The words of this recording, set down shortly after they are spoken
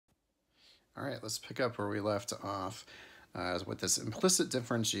All right, let's pick up where we left off with this implicit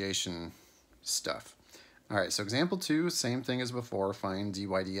differentiation stuff. All right, so example 2, same thing as before, find dy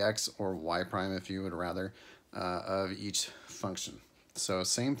dx, or y prime if you would rather, of each function. So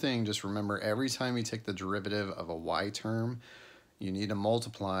same thing, just remember every time you take the derivative of a y term, you need to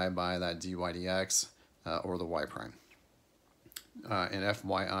multiply by that dy dx or the y prime. In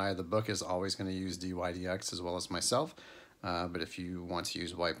FYI, the book is always going to use dy dx as well as myself, but if you want to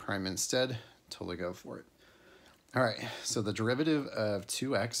use y prime instead, totally go for it. All right, so the derivative of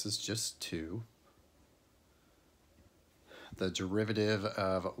 2x is just 2. The derivative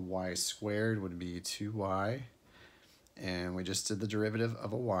of y squared would be 2y, and we just did the derivative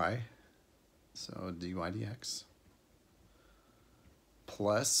of a y, so dy dx,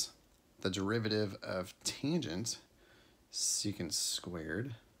 plus the derivative of tangent, secant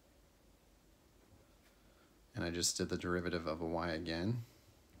squared, and I just did the derivative of a y again,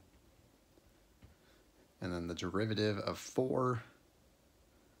 and then the derivative of 4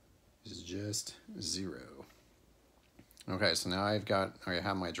 is just 0. Okay, so now I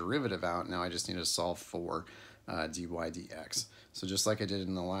have my derivative out. Now I just need to solve for dy dx. So just like I did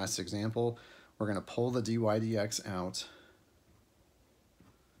in the last example, we're going to pull the dy dx out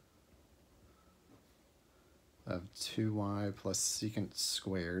of 2y plus secant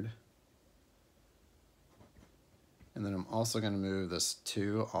squared. And then I'm also going to move this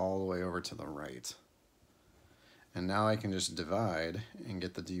 2 all the way over to the right. And now I can just divide and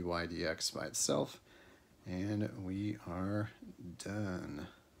get the dy dx by itself. And we are done.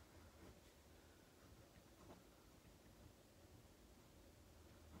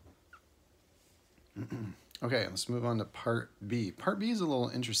 Okay, let's move on to part B. Part B is a little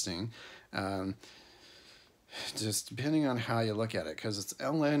interesting, just depending on how you look at it, because it's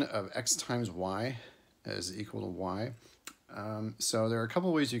ln of x times y is equal to y. So there are a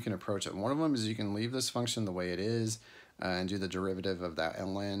couple ways you can approach it. One of them is you can leave this function the way it is and do the derivative of that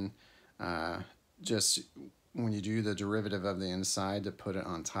ln. Just when you do the derivative of the inside to put it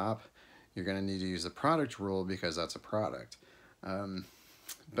on top, you're going to need to use the product rule because that's a product.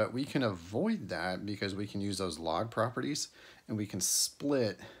 But we can avoid that because we can use those log properties, and we can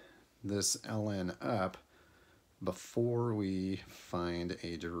split this ln up before we find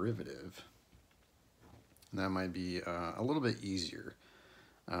a derivative. And that might be a little bit easier.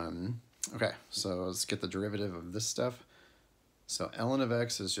 Okay, so let's get the derivative of this stuff. So ln of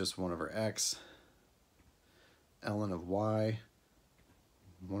x is just 1 over x. Ln of y,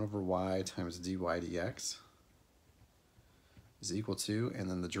 1 over y times dy dx is equal to, and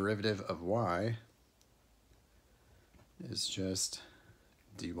then the derivative of y is just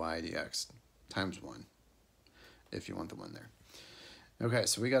dy dx times 1, if you want the 1 there. Okay,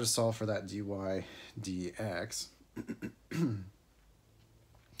 so we got to solve for that dy dx.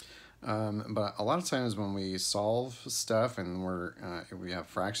 But a lot of times when we solve stuff and we have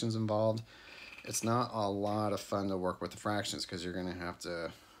fractions involved, it's not a lot of fun to work with the fractions because you're going to have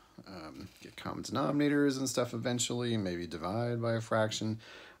to get common denominators and stuff eventually, maybe divide by a fraction.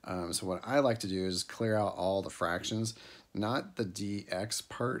 So what I like to do is clear out all the fractions, not the dx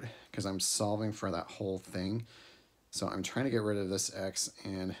part, because I'm solving for that whole thing. So I'm trying to get rid of this x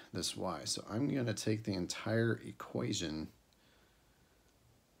and this y. So I'm going to take the entire equation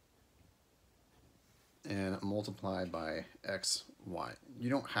and multiply by x, y. You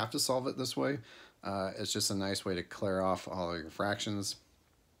don't have to solve it this way. It's just a nice way to clear off all of your fractions.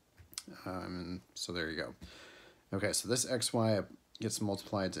 So there you go. Okay, so this xy gets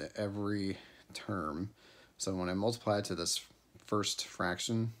multiplied to every term. So when I multiply it to this first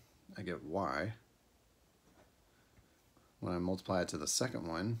fraction, I get y. When I multiply it to the second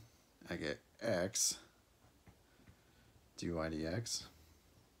one, I get x dy dx.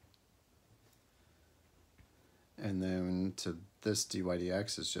 And then to this dy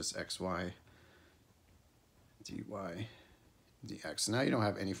dx is just xy dy dx. Now you don't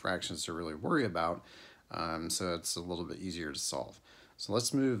have any fractions to really worry about, so it's a little bit easier to solve. So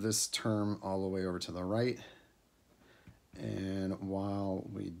let's move this term all the way over to the right. And while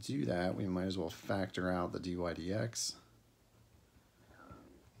we do that, we might as well factor out the dy dx.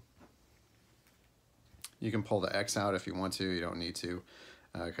 You can pull the x out if you want to. You don't need to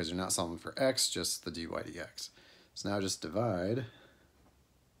because you're not solving for x, just the dy dx. So now just divide.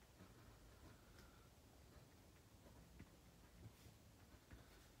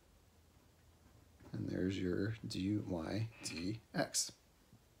 And there's your dy dx.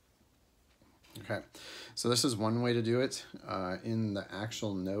 Okay, so this is one way to do it. In the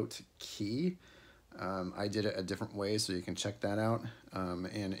actual note key, I did it a different way, so you can check that out.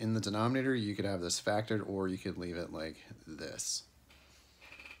 And in the denominator, you could have this factored, or you could leave it like this.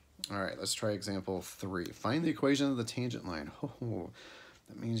 All right, let's try example 3. Find the equation of the tangent line. Oh,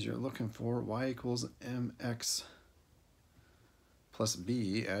 that means you're looking for y equals mx plus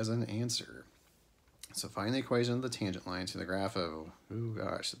b as an answer. So find the equation of the tangent line to the graph of, oh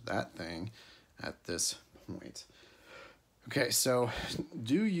gosh, that thing at this point. Okay, so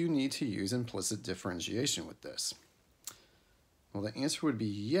do you need to use implicit differentiation with this? Well, the answer would be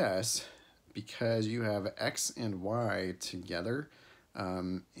yes, because you have x and y together,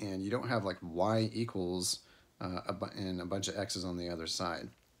 and you don't have like y equals and a bunch of x's on the other side.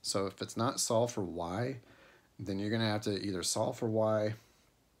 So if it's not solved for y, then you're going to have to either solve for y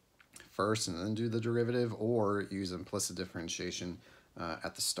first and then do the derivative, or use implicit differentiation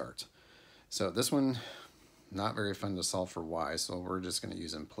at the start. So this one, not very fun to solve for y, so we're just going to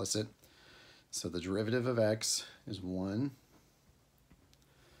use implicit. So the derivative of x is 1.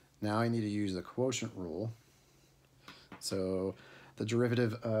 Now I need to use the quotient rule. So the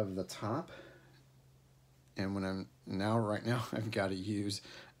derivative of the top, and when I'm right now I've got to use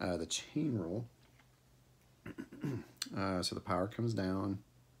the chain rule. So the power comes down,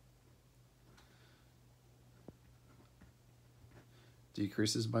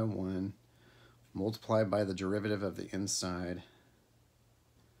 decreases by 1, multiplied by the derivative of the inside,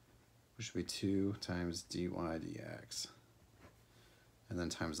 which would be 2 times dy dx, and then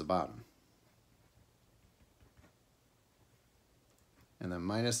times the bottom. And then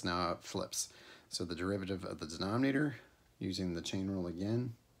minus, now it flips. So the derivative of the denominator, using the chain rule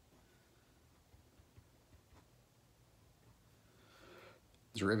again,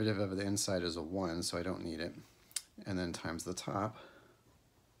 derivative of the inside is a 1, so I don't need it, and then times the top,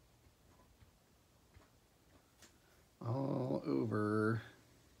 all over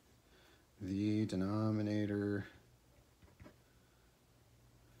the denominator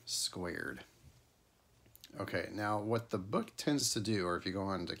squared. Okay, now what the book tends to do, or if you go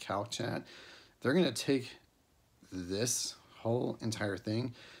on to Calc Chat, they're going to take this whole entire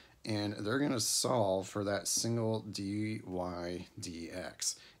thing and they're going to solve for that single dy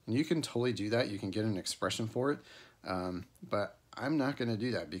dx. And you can totally do that. You can get an expression for it, but I'm not going to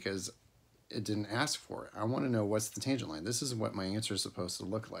do that because it didn't ask for it. I want to know what's the tangent line. This is what my answer is supposed to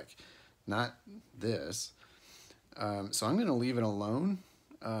look like, not this. So I'm going to leave it alone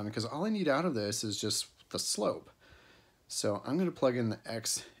because all I need out of this is just the slope. So I'm going to plug in the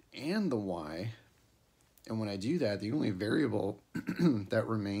x and the y, and when I do that, the only variable that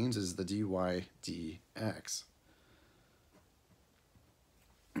remains is the dy dx.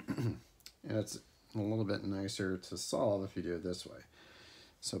 And it's a little bit nicer to solve if you do it this way.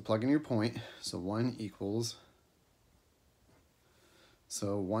 So plug in your point, so 1 equals,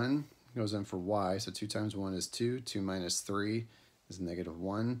 so 1 goes in for y, so 2 times 1 is 2, 2 minus 3 is negative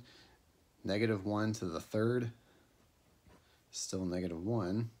 1, negative 1 to the third, still negative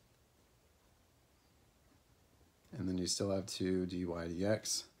 1, and then you still have 2 dy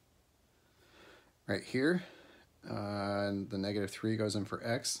dx. Right here, the negative 3 goes in for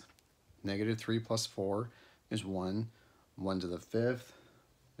x, negative 3 plus 4 is 1, 1 to the fifth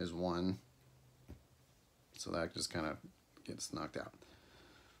is 1, so that just kind of gets knocked out.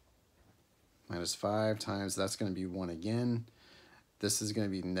 Minus 5 times, that's going to be 1 again. This is going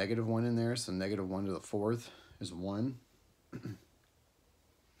to be negative 1 in there, so negative 1 to the fourth is 1.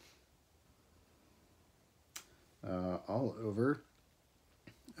 All over.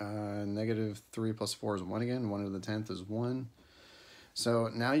 Negative 3 plus 4 is 1 again. 1 to the 10th is 1. So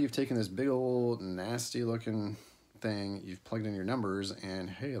now you've taken this big old nasty looking thing, you've plugged in your numbers, and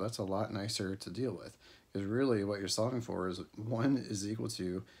hey, that's a lot nicer to deal with. Because really what you're solving for is 1 is equal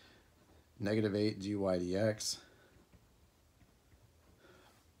to negative 8 dy dx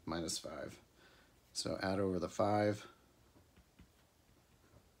minus 5. So add over the 5.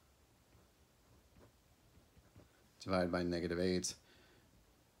 Divide by negative 8.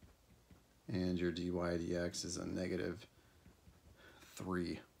 And your dy dx is a negative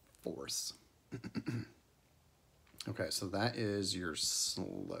 3/4. Okay, so that is your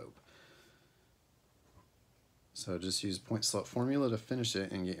slope. So just use point slope formula to finish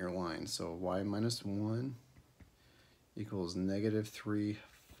it and get your line. So y minus 1 equals negative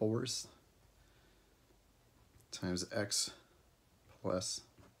 3/4 times x plus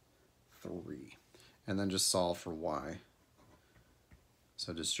 3. And then just solve for y.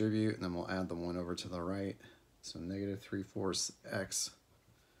 So distribute, and then we'll add the 1 over to the right. So negative 3/4 x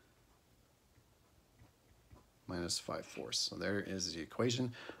minus 5/4. So there is the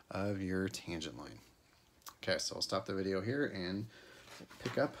equation of your tangent line. Okay, so I'll stop the video here and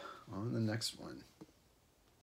pick up on the next one.